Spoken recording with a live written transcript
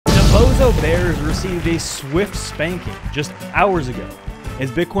Bozo Bears received a swift spanking just hours ago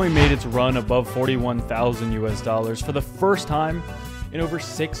as Bitcoin made its run above 41,000 US dollars for the first time in over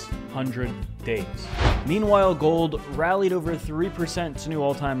 600 days. Meanwhile, gold rallied over 3% to new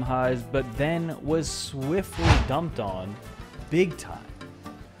all-time highs, but then was swiftly dumped on big time.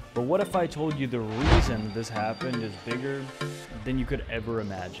 But what if I told you the reason this happened is bigger than you could ever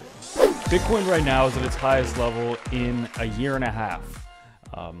imagine? Bitcoin right now is at its highest level in a year and a half.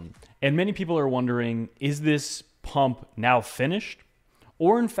 And many people are wondering, is this pump now finished?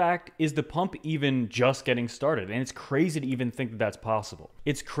 Or in fact, is the pump even just getting started? And it's crazy to even think that that's possible.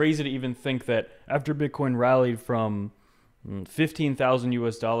 It's crazy to even think that after Bitcoin rallied from 15,000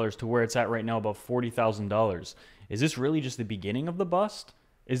 US dollars to where it's at right now, about $40,000, is this really just the beginning of the bust?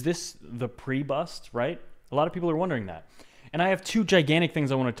 Is this the pre-bust, right? A lot of people are wondering that. And I have two gigantic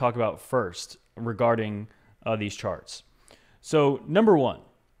things I want to talk about first regarding these charts. So number one,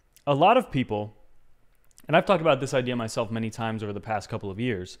 a lot of people, and I've talked about this idea myself many times over the past couple of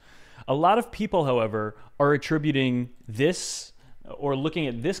years, a lot of people, however, are attributing this or looking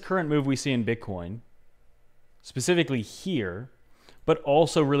at this current move we see in Bitcoin, specifically here, but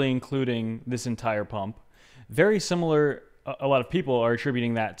also really including this entire pump. Very similar, a lot of people are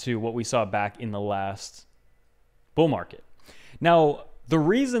attributing that to what we saw back in the last bull market. Now, the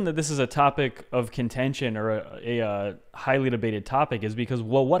reason that this is a topic of contention or a highly debated topic is because,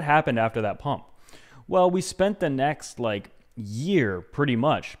 well, what happened after that pump? Well, we spent the next year, pretty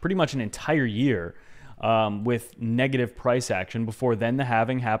much an entire year with negative price action before then the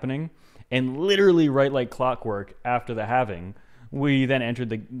halving happening. And literally right like clockwork after the halving, we then entered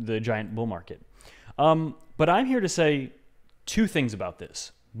the giant bull market. But I'm here to say two things about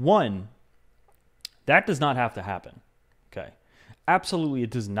this. One, that does not have to happen. Okay. Absolutely,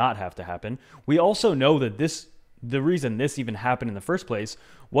 it does not have to happen. We also know that the reason this even happened in the first place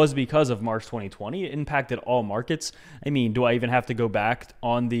was because of March 2020. It impacted all markets. I mean, do I even have to go back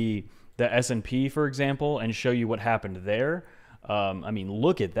on the S&P, for example, and show you what happened there? I mean,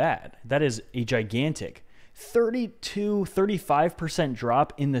 look at that. That is a gigantic 35%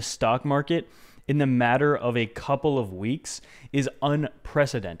 drop in the stock market in the matter of a couple of weeks is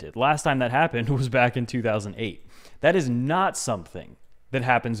unprecedented. Last time that happened was back in 2008. That is not something that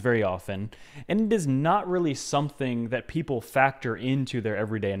happens very often, and it is not really something that people factor into their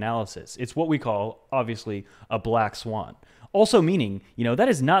everyday analysis. It's what we call, obviously, a black swan. Also meaning, that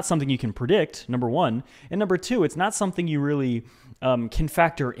is not something you can predict, number one, and number two, it's not something you really can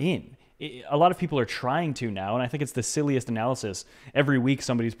factor in. A lot of people are trying to now, and I think it's the silliest analysis. Every week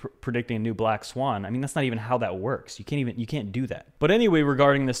somebody's predicting a new black swan. I mean, that's not even how that works. You can't do that. But anyway,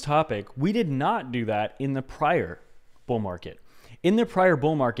 regarding this topic, we did not do that in the prior bull market. In the prior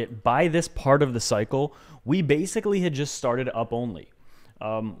bull market, by this part of the cycle, we basically had just started up only.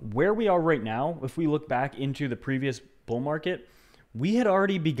 Where we are right now, if we look back into the previous bull market, we had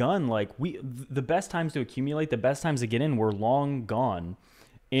already begun, the best times to accumulate, the best times to get in were long gone.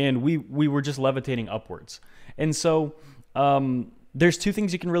 And we were just levitating upwards. And so there's two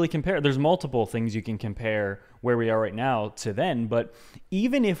things you can really compare. There's multiple things you can compare where we are right now to then. But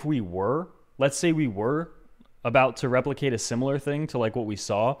even if we were, let's say we were about to replicate a similar thing to like what we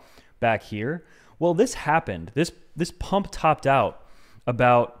saw back here, well, this happened. This pump topped out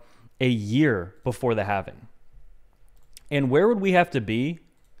about a year before the halving. And where would we have to be?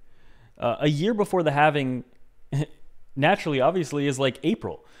 A year before the halving, naturally, obviously, is like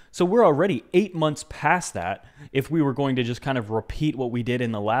April. So we're already 8 months past that if we were going to just kind of repeat what we did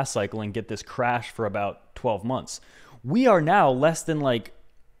in the last cycle and get this crash for about 12 months. We are now less than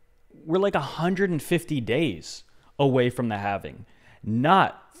we're 150 days away from the halving,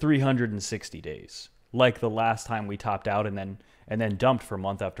 not 360 days like the last time we topped out and then dumped for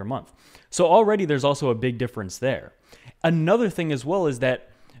month after month. So already there's also a big difference there. Another thing as well is that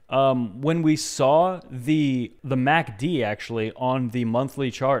when we saw the MACD actually on the monthly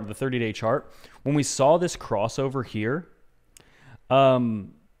chart, the 30-day chart, when we saw this crossover here,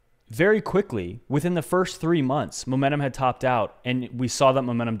 very quickly, within the first 3 months, momentum had topped out and we saw that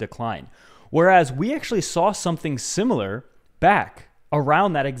momentum decline. Whereas we actually saw something similar back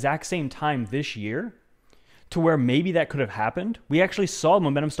around that exact same time this year to where maybe that could have happened. We actually saw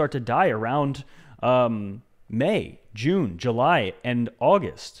momentum start to die around May, June, July, and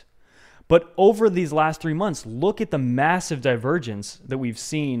August. But over these last 3 months, look at the massive divergence that we've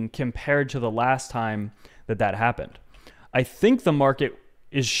seen compared to the last time that happened. I think the market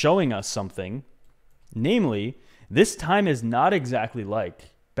is showing us something, namely, this time is not exactly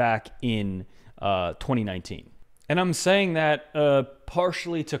like back in 2019. And I'm saying that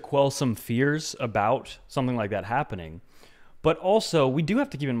partially to quell some fears about something like that happening, But also, we do have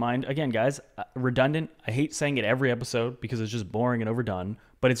to keep in mind, again, guys, redundant. I hate saying it every episode because it's just boring and overdone,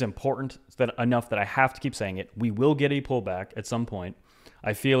 but it's important enough that I have to keep saying it. We will get a pullback at some point.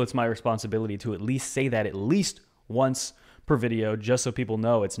 I feel it's my responsibility to at least say that at least once per video, just so people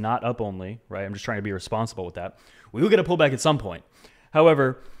know it's not up only, right? I'm just trying to be responsible with that. We will get a pullback at some point.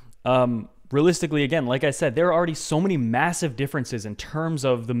 However, realistically, again, like I said, there are already so many massive differences in terms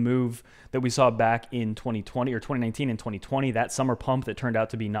of the move that we saw back in 2020 or 2019 and 2020, that summer pump that turned out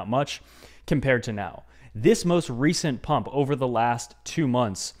to be not much compared to now. This most recent pump over the last 2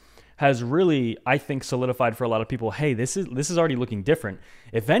 months has really, I think, solidified for a lot of people, hey, this is already looking different.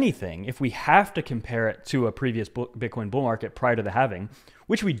 If anything, if we have to compare it to a previous Bitcoin bull market prior to the halving,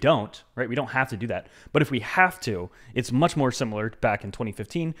 which we don't, right? We don't have to do that. But if we have to, it's much more similar back in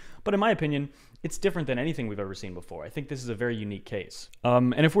 2015. But in my opinion, it's different than anything we've ever seen before. I think this is a very unique case.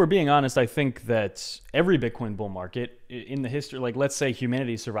 And if we're being honest, I think that every Bitcoin bull market in the history, like let's say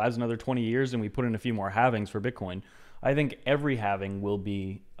humanity survives another 20 years and we put in a few more halvings for Bitcoin, I think every halving will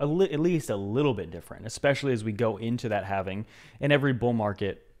be at least a little bit different, especially as we go into that halving and every bull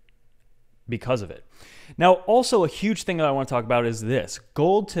market because of it. Now, also a huge thing that I want to talk about is this.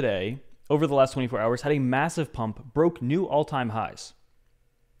 Gold today, over the last 24 hours, had a massive pump, broke new all-time highs.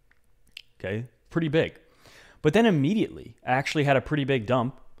 Okay, pretty big. But then immediately actually had a pretty big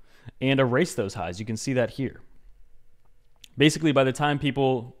dump and erased those highs. You can see that here. Basically, by the time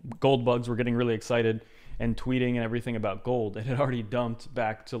gold bugs were getting really excited and tweeting and everything about gold, it had already dumped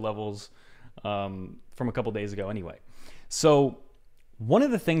back to levels from a couple days ago anyway. So one of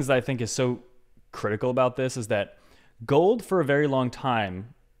the things that I think is so critical about this is that gold for a very long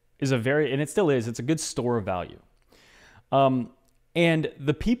time is and it still is, it's a good store of value. And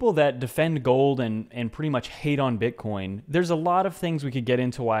the people that defend gold and pretty much hate on Bitcoin, there's a lot of things we could get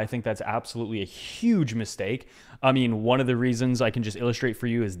into why I think that's absolutely a huge mistake. I mean, one of the reasons I can just illustrate for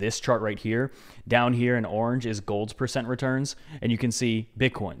you is this chart right here. Down here in orange is gold's percent returns, and you can see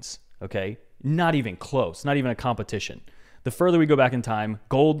Bitcoin's, okay? Not even close, not even a competition. The further we go back in time,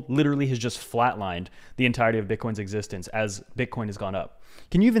 gold literally has just flatlined the entirety of Bitcoin's existence as Bitcoin has gone up.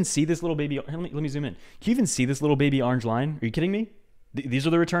 Can you even see this little baby? Let me zoom in. Can you even see this little baby orange line? Are you kidding me? These are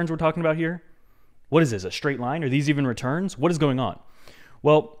the returns we're talking about here? What is this, a straight line? Are these even returns? What is going on?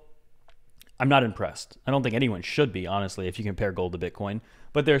 Well, I'm not impressed. I don't think anyone should be, honestly, if you compare gold to Bitcoin.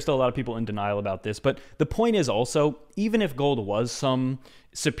 But there's still a lot of people in denial about this. But the point is also, even if gold was some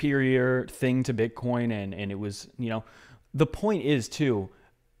superior thing to Bitcoin and it was, the point is too,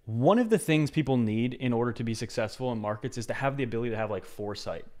 one of the things people need in order to be successful in markets is to have the ability to have like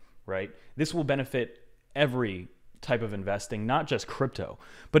foresight, right? This will benefit every type of investing, not just crypto.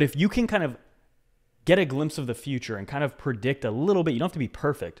 But if you can kind of get a glimpse of the future and kind of predict a little bit, you don't have to be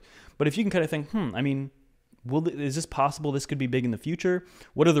perfect, but if you can kind of think, is this possible? This could be big in the future.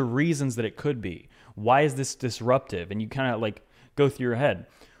 What are the reasons that it could be? Why is this disruptive? And you kind of like go through your head.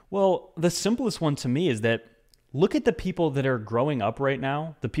 Well, the simplest one to me is that look at the people that are growing up right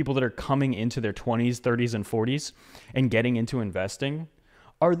now, the people that are coming into their 20s, 30s, and 40s and getting into investing.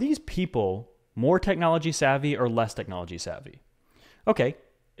 Are these people more technology savvy or less technology savvy? Okay,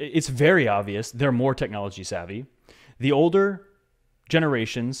 it's very obvious they're more technology savvy. The older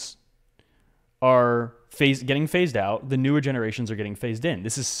generations are getting phased out. The newer generations are getting phased in.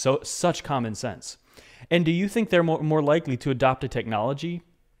 This is such common sense. And do you think they're more likely to adopt a technology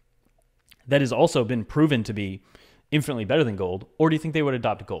that has also been proven to be infinitely better than gold, or do you think they would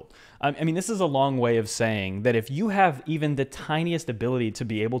adopt gold? I mean, this is a long way of saying that if you have even the tiniest ability to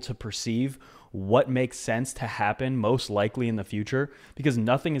be able to perceive what makes sense to happen most likely in the future, because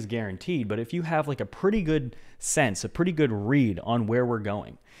nothing is guaranteed, but if you have like a pretty good sense, a pretty good read on where we're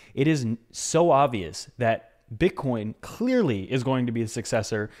going, it is so obvious that Bitcoin clearly is going to be the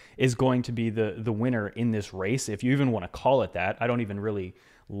successor, is going to be the winner in this race, if you even want to call it that. I don't even really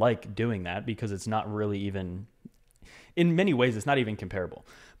like doing that because it's not really even, in many ways, it's not even comparable.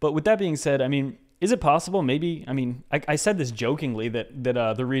 But with that being said, I mean, is it possible? Maybe. I mean, I said this jokingly that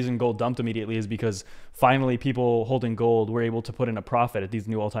the reason gold dumped immediately is because finally people holding gold were able to put in a profit at these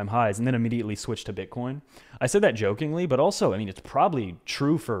new all-time highs and then immediately switch to Bitcoin. I said that jokingly, but also, I mean, it's probably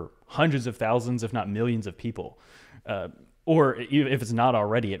true for hundreds of thousands, if not millions of people. Or if it's not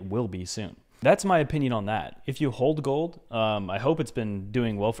already, it will be soon. That's my opinion on that. If you hold gold, I hope it's been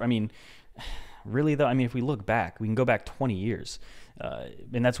doing well. Really though, I mean, if we look back, we can go back 20 years.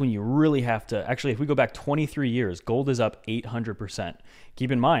 And that's when you really have to, actually, if we go back 23 years, gold is up 800%.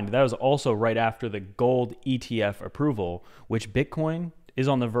 Keep in mind, that was also right after the gold ETF approval, which Bitcoin is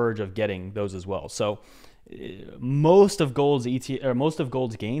on the verge of getting those as well. So most of gold's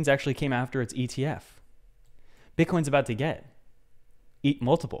gains actually came after its ETF. Bitcoin's about to get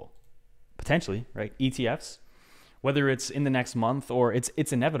multiple, potentially, right? ETFs, whether it's in the next month or it's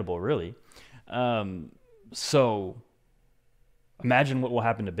inevitable, really. So imagine what will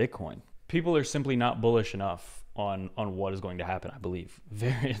happen to Bitcoin. People are simply not bullish enough on what is going to happen, I believe.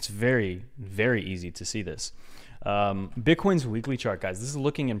 It's very, very easy to see this. Bitcoin's weekly chart, guys, this is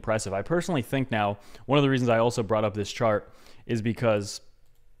looking impressive. I personally think now, one of the reasons I also brought up this chart is because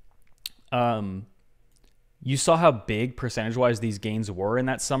you saw how big percentage-wise these gains were in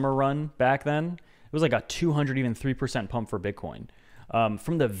that summer run back then. It was like a 200, even 3% pump for Bitcoin.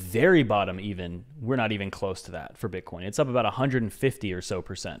 From the very bottom even, we're not even close to that for Bitcoin. It's up about 150 or so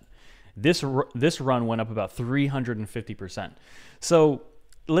percent. This run went up about 350%. So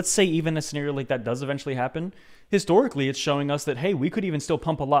let's say even a scenario like that does eventually happen. Historically, it's showing us that, hey, we could even still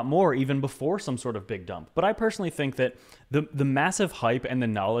pump a lot more even before some sort of big dump. But I personally think that the massive hype and the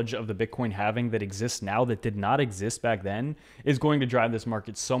knowledge of the Bitcoin halving that exists now that did not exist back then is going to drive this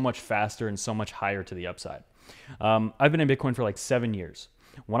market so much faster and so much higher to the upside. I've been in Bitcoin for like 7 years.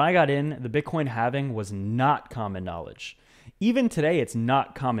 When I got in, the Bitcoin halving was not common knowledge. Even today, it's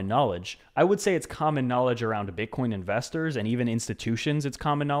not common knowledge. I would say it's common knowledge around Bitcoin investors and even institutions, it's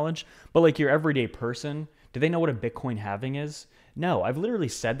common knowledge. But like your everyday person, do they know what a Bitcoin halving is? No, I've literally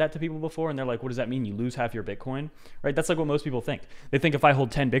said that to people before and they're like, what does that mean? You lose half your Bitcoin, right? That's like what most people think. They think if I hold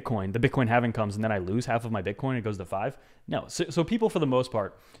 10 Bitcoin, the Bitcoin halving comes and then I lose half of my Bitcoin, it goes to 5. No, so people for the most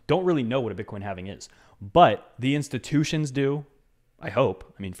part don't really know what a Bitcoin halving is, but the institutions do, I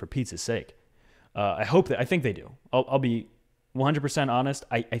hope. I mean, for Pete's sake, I think they do. I'll be 100% honest.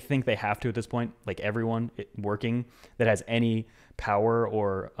 I think they have to at this point, like everyone working that has any power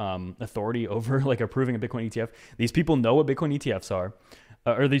or authority over like approving a Bitcoin ETF. These people know what Bitcoin ETFs are,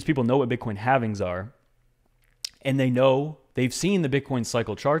 or these people know what Bitcoin halvings are, and they've seen the Bitcoin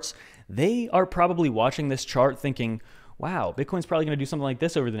cycle charts. They are probably watching this chart thinking, wow, Bitcoin's probably going to do something like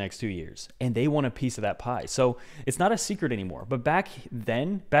this over the next 2 years. And they want a piece of that pie. So it's not a secret anymore. But back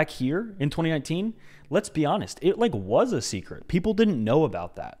here in 2019, let's be honest, it like was a secret. People didn't know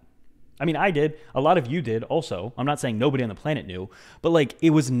about that. I mean, I did. A lot of you did also. I'm not saying nobody on the planet knew, but like it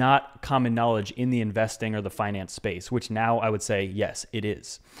was not common knowledge in the investing or the finance space, which now I would say, yes, it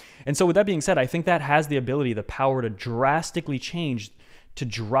is. And so with that being said, I think that has the ability, the power to drastically change, to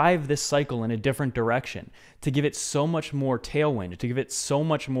drive this cycle in a different direction, to give it so much more tailwind, to give it so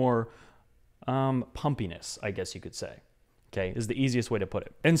much more pumpiness, I guess you could say, okay, is the easiest way to put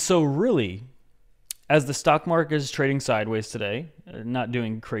it. And so really, as the stock market is trading sideways today, not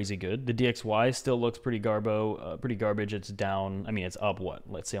doing crazy good, the DXY still looks pretty garbage. It's down. I mean, it's up what?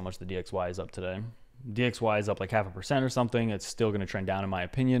 Let's see how much the DXY is up today. DXY is up like 0.5% or something. It's still going to trend down in my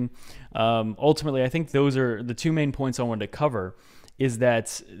opinion. Ultimately, I think those are the two main points I wanted to cover, is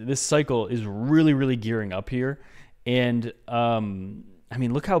that this cycle is really, really gearing up here. And I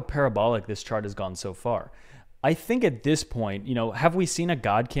mean, look how parabolic this chart has gone so far. I think at this point, have we seen a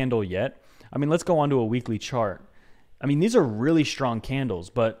God candle yet? I mean, let's go on to a weekly chart. I mean, these are really strong candles,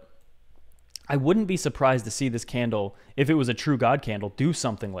 but I wouldn't be surprised to see this candle, if it was a true God candle, do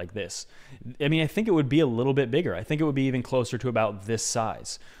something like this. I mean, I think it would be a little bit bigger. I think it would be even closer to about this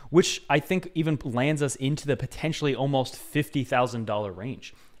size, which I think even lands us into the potentially almost $50,000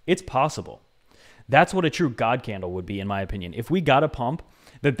 range. It's possible. That's what a true God candle would be, in my opinion. If we got a pump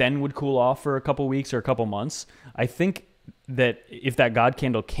that then would cool off for a couple weeks or a couple months, I think that if that God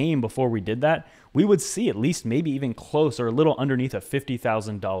candle came before we did that, we would see at least maybe even close or a little underneath a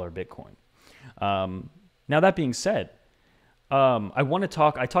 $50,000 Bitcoin. Now that being said, I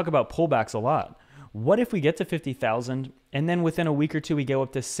talk about pullbacks a lot. What if we get to 50,000 and then within a week or two we go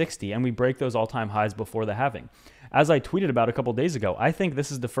up to 60 and we break those all-time highs before the halving? As I tweeted about a couple days ago, I think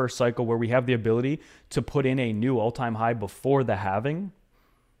this is the first cycle where we have the ability to put in a new all-time high before the halving,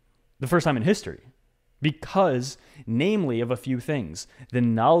 the first time in history, because namely of a few things. The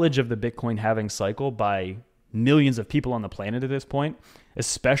knowledge of the Bitcoin halving cycle by millions of people on the planet at this point,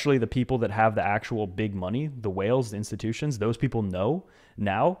 especially the people that have the actual big money, the whales, the institutions, those people know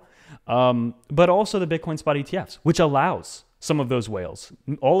now, but also the Bitcoin spot ETFs, which allows some of those whales,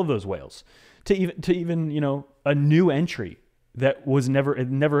 all of those whales, to even a new entry that was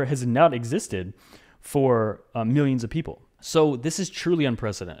never has not existed for millions of people. So this is truly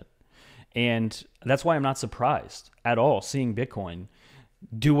unprecedented. And that's why I'm not surprised at all seeing Bitcoin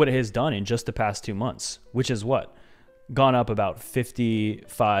do what it has done in just the past 2 months, which is what? Gone up about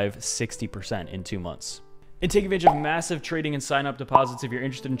 55, 60% in 2 months. And take advantage of massive trading and sign up deposits if you're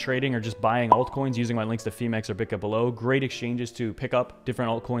interested in trading or just buying altcoins using my links to Femex or BitGet below. Great exchanges to pick up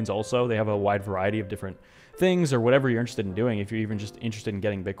different altcoins also. They have a wide variety of different things or whatever you're interested in doing if you're even just interested in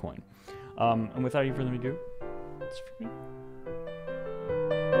getting Bitcoin. And without any further ado, that's for me.